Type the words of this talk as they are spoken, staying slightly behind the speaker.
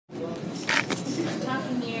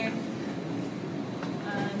talking here.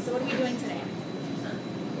 So what are we doing today?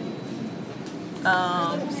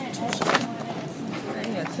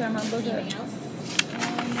 Yeah, tear my book up. Anything else?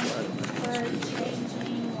 We're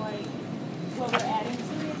changing like what we're adding to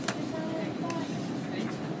it, something like that. Okay.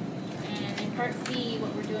 And in part C,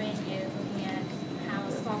 what we're doing is looking at how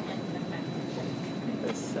a solvent can affect it.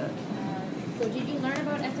 This set. So did you learn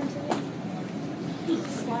about SN2?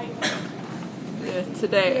 Slightly. Yeah,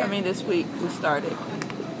 today, I mean this week, we started.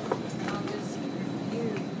 I'll just review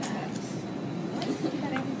that. Let's look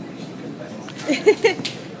at everything.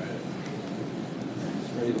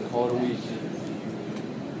 Ready to call it a week.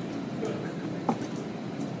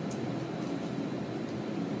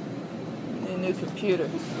 A new computer.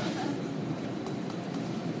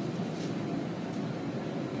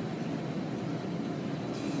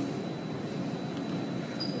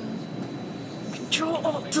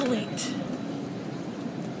 Control-Alt-Delete.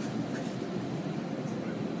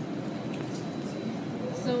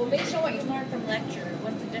 So based on what you learned from lecture,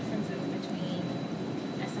 what's the differences between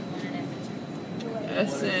SN1 and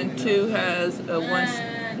SN2? SN2 has a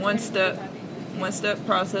one step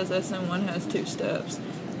process. SN1 has 2 steps.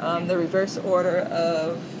 The reverse order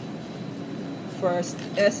of for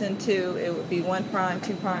SN2 it would be 1',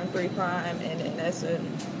 2', 3', and then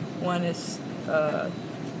SN1 is 3',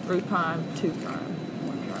 2', 1'.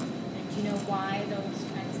 Do you know why those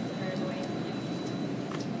trends occur the way they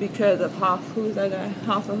do? Because of who's that guy?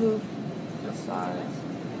 Hoff of who? The size.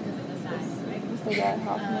 Because of the size, right? What's the guy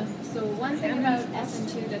Hoffman? So one thing about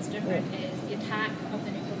SN2 that's different is the attack of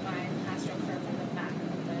the nucleophile has to occur from the back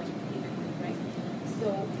of the leader group, right?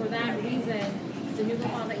 So for that reason, the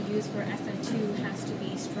nucleophile that you use for SN2 has to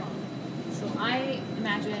be strong. So I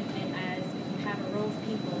imagine it as if you have a row of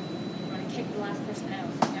people, you want to kick the last person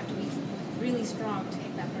out, you have to be really strong to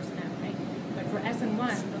kick that person out, right? But for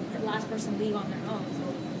SN1, the last person leave on their own, so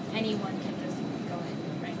anyone can just go in,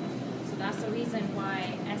 right? So that's the reason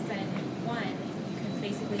why SN1, you can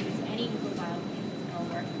basically use any nucleophile, it'll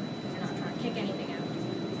work, because you're not trying to kick anything out.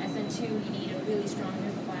 SN2, you need a really strong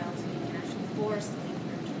nucleophile so you can actually force the lead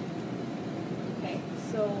merge. Okay,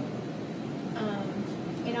 so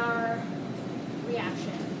in our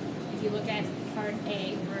reaction, if you look at part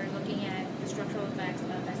A, we're looking at the structural effects of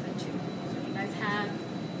SN2. So you guys have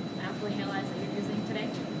alkyl halides that you're using today.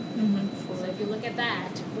 So if you look at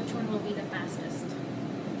that, which one will be the fastest?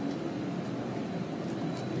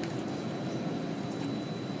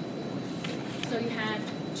 So you have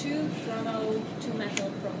 2-bromo,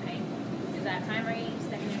 2-methyl propane. Is that primary,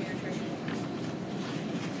 secondary, or tertiary?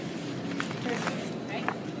 Tertiary, right?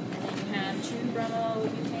 And then you have 2-bromo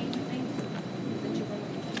butane, I think. Is it 2-bromo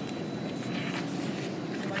butane?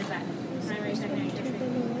 And what is that? Primary, secondary, tertiary?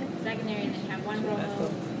 Secondary, and then you have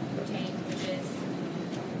 1-bromo butane, which is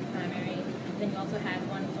primary. Then you also have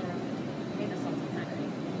 1-chlorobutane. Okay, that's also primary.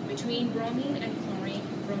 Between bromine and chlorine,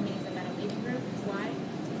 bromine is a metal leaving group. Why?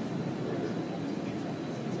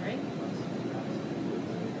 Sorry?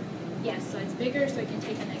 Yes, so it's bigger, so it can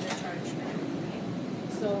take a negative charge better. Okay?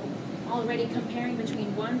 So already comparing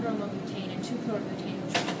between 1-bromobutane and 2-chlorobutane,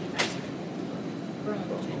 which would be faster?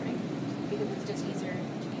 Bromobutane, right? Because it's just easier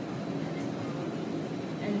to be independent.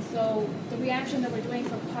 And so the reaction that we're doing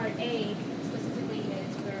for part A specifically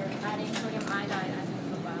is we're adding sodium iodide as a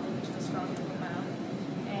nucleophile, which is a strong nucleophile.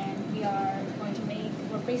 And we are going to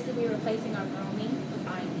we're basically replacing our bromine with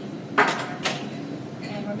iodine.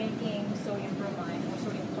 And we're making sodium bromide or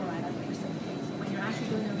sodium chloride as a precipitate. So when you're actually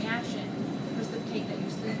doing the reaction, the precipitate that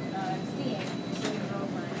you're seeing is sodium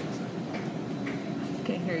bromide or sodium chloride.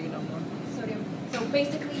 Can't hear you no more. Sodium. So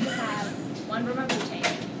basically you have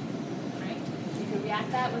 1-bromobutane, right? If you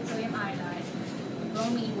react that with sodium iodide, the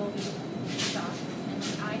bromine will be stopped and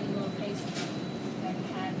the iodine will replace it. Then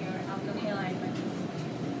you have your alkyl halide with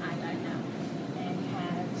iodide now. And you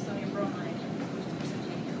have sodium bromide, which is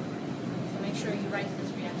precipitated. So make sure you write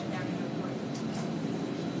this reaction down in your report.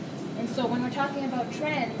 And so when we're talking about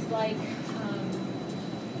trends, like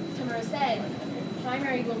Tamara said,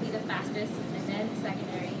 primary will be the fastest, and then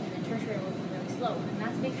secondary, and then tertiary will be really slow. And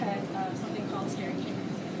that's because of something called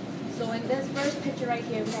stereochemistry. So in this first picture right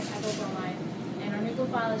here, we have ethyl bromide, and our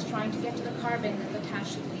nucleophile is trying to get to the carbon that's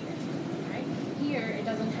attached to the leader. Right? Here, it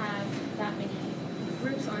doesn't have that many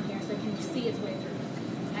groups on here, so it can see its way through.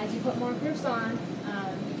 As you put more groups on,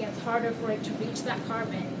 it gets harder for it to reach that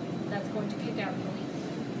carbon that's going to kick out the lead.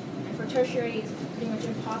 And for tertiary, it's pretty much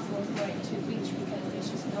impossible for it to reach because there's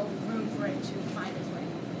just no room for it to find its way.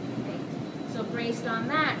 Okay? So based on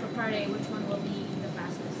that, for part A, which one will be the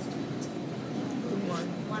fastest?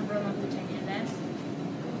 1-bromobutane, and then?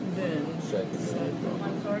 Then Secondary.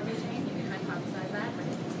 1-chlorobutane. You can hypothesize that, but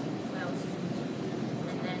what else?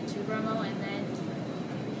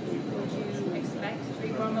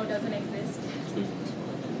 bromo doesn't exist. You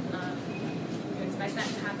expect that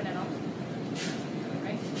to happen at all?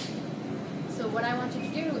 Right? So what I want you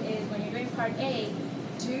to do is, when you're doing part A,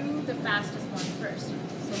 do the fastest one first.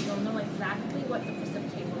 So you'll know exactly what the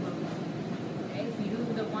precipitate will look like. Okay? If you do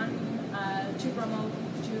the 2-bromo,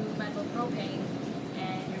 2-methylpropane,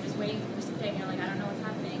 and you're just waiting for precipitate, and you're like, I don't know what's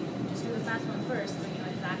happening, just do the fast one first so you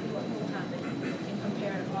know exactly what will happen, and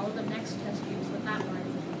compare all of the next test tubes with that one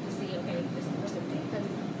to see, okay, this is precipitate. Because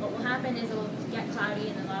what will happen is it'll get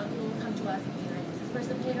cloudy, and then a lot of people will come to us and be like, is this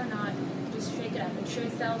precipitate or not? Just shake it up. It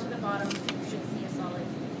should settle to the bottom. You should see a solid.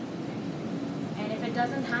 And if it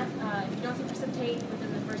doesn't have, if you don't see precipitate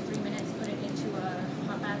within the first 3 minutes, put it into a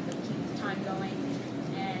hot bath that keeps time going.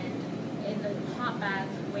 And in the hot bath,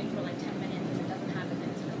 wait for like 10 minutes. If it doesn't happen, then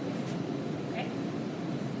it's okay. Okay?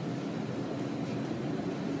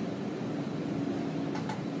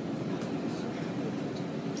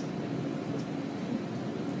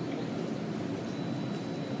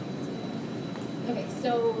 Okay,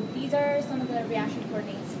 so these are some of the reaction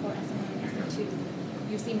coordinates for SN1 and SN2.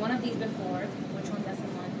 You've seen one of these before. Which one's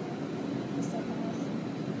SN1? The second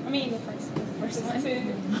one. I mean, the first one. The first one?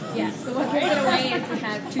 Yeah, so what gives it away is we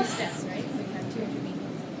have 2 steps, right? So you have 2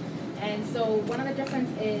 intermediates. And so one of the difference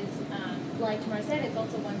is, like Tamara said, it's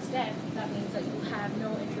also 1 step. That means that you have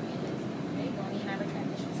no intermediate, right? You only have a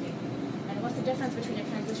transition state. And what's the difference between a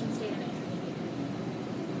transition state and an intermediate?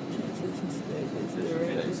 Transition state is the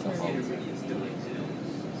Intermediate's doing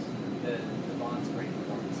the bonds break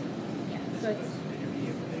performance. Yeah, so it's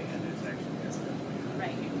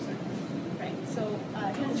right. Right. So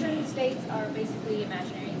transition states are basically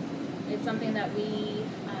imaginary. It's something that we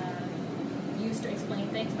use to explain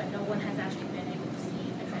things, but no one has actually been able to see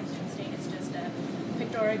a transition state. It's just a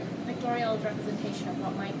pictorial representation of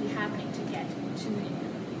what might be happening to get to the intermediate.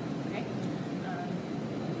 Okay.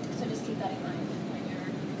 So just keep that in mind when you're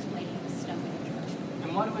explaining this stuff in introduction.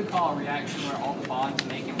 And what do we call a reaction where all the bonds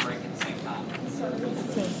make and break at the same time?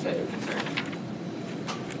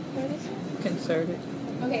 concerted.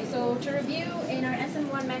 Okay, so to review, in our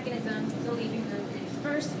SN1 mechanism, the leaving group is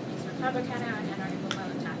first is our carbocation and our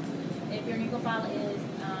nucleophile attacks. If your nucleophile is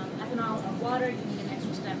ethanol or water, you need an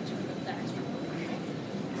extra step to remove that extra group. Okay?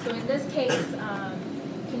 So in this case,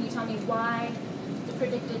 can you tell me why the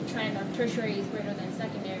predicted trend of tertiary is greater than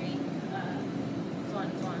secondary, so on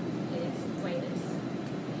and so on, is the way it is?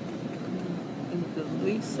 Is the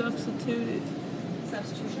least substituted?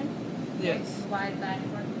 Substitution? Yes. Okay, why is that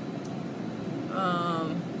important? I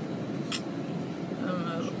don't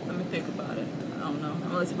know. Let me think about it. I don't know. I'm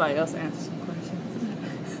gonna let somebody else answer some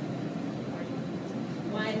questions.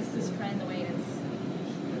 Why is this trend the way it is?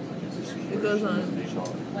 It goes on.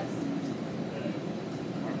 What's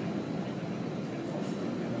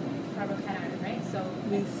carbocation, right? So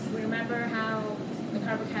we remember how the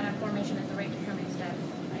carbocation formation is the rate determining step,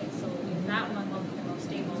 right? So if that one will be the most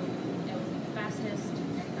stable, it will be the fastest,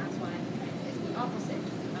 and that's why it's the opposite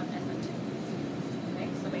of SN2. Okay,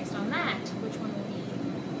 so based on that, which one will be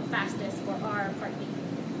fastest for our part B?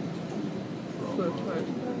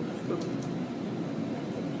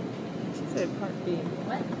 She said part B.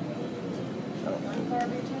 What?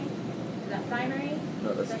 1,4-butane? Is that primary,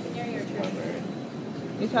 secondary, or tertiary?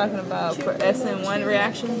 You're talking about for SN1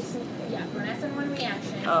 reactions? Yeah, for an SN1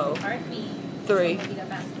 reaction, Oh. part B, 3. will be the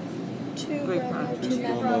fastest. 3 prime. 2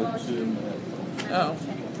 bromo, 2 Oh.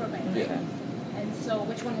 propane. Yeah. And so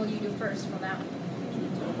which one will you do first for that one?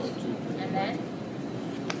 And then?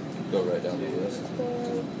 Go right down the list.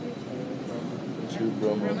 2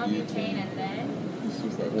 bromobutane, and then?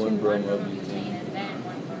 1 bromobutane, bromobutane. and then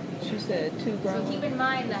 1 chlorine. She said 2 So bromo. keep in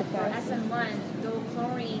mind that for SN1, though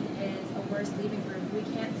chlorine is a worse leaving group, we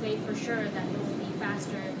can't say for sure that it will be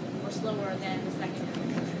faster or slower than the secondary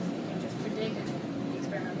reactions. We can just predict, and the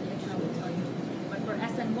experimental data will tell you. But for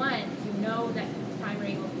SN1, you know that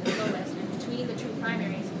primary will be the slowest, and between the 2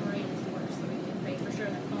 primaries, chlorine is worse. So we can say for sure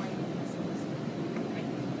that chlorine will be the slowest. Okay?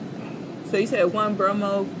 So you said 1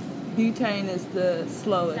 bromo butane is the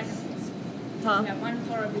slowest. Second slowest. Huh? We have 1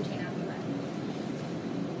 chlorobutane after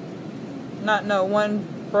that. No, 1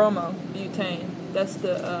 bromo butane. That's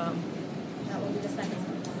the That will be the second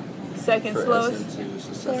slowest. second For slowest SN2 is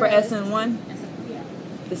the second. for SN1. SN1, yeah.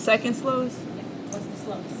 The second slowest. Yeah. What's the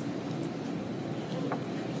slowest?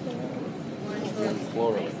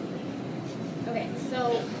 Fluoro. Okay, so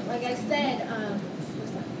like I said,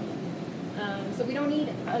 so we don't need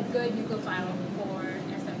a good nucleophile for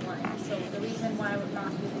SN1. So the reason why we're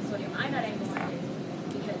not using sodium iodide anymore is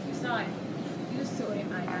because you saw it. If you use sodium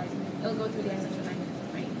iodide, it'll go through the SN2 mechanism,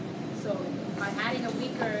 right? So by adding a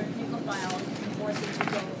weaker nucleophile, you can force it to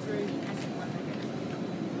go through the SN1 mechanism.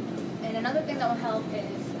 And another other thing that will help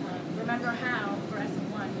is, remember how for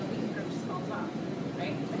SN1, the leading group just falls off,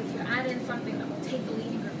 right? But if you add in something that will take the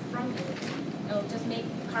leading group from you, it'll just make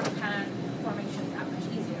carbocation formation that much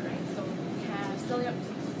easier, right? So we have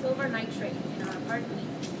silver nitrate in our part B,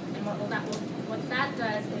 and what that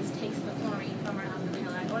does is takes the chlorine from our alkyl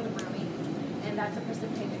halide or the bromine, and that's a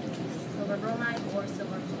precipitated disease, silver bromide or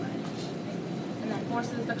silver chloride. Okay? And that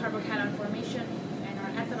forces the carbocation formation, and our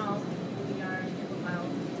ethanol will be our nucleophile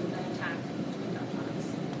to then attack between our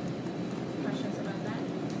products. Questions about that?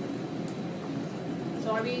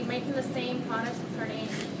 So are we making the same products with part A and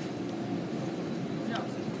B? No,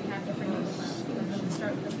 we have different nucleophiles. We're going to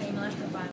start with the same electrophile.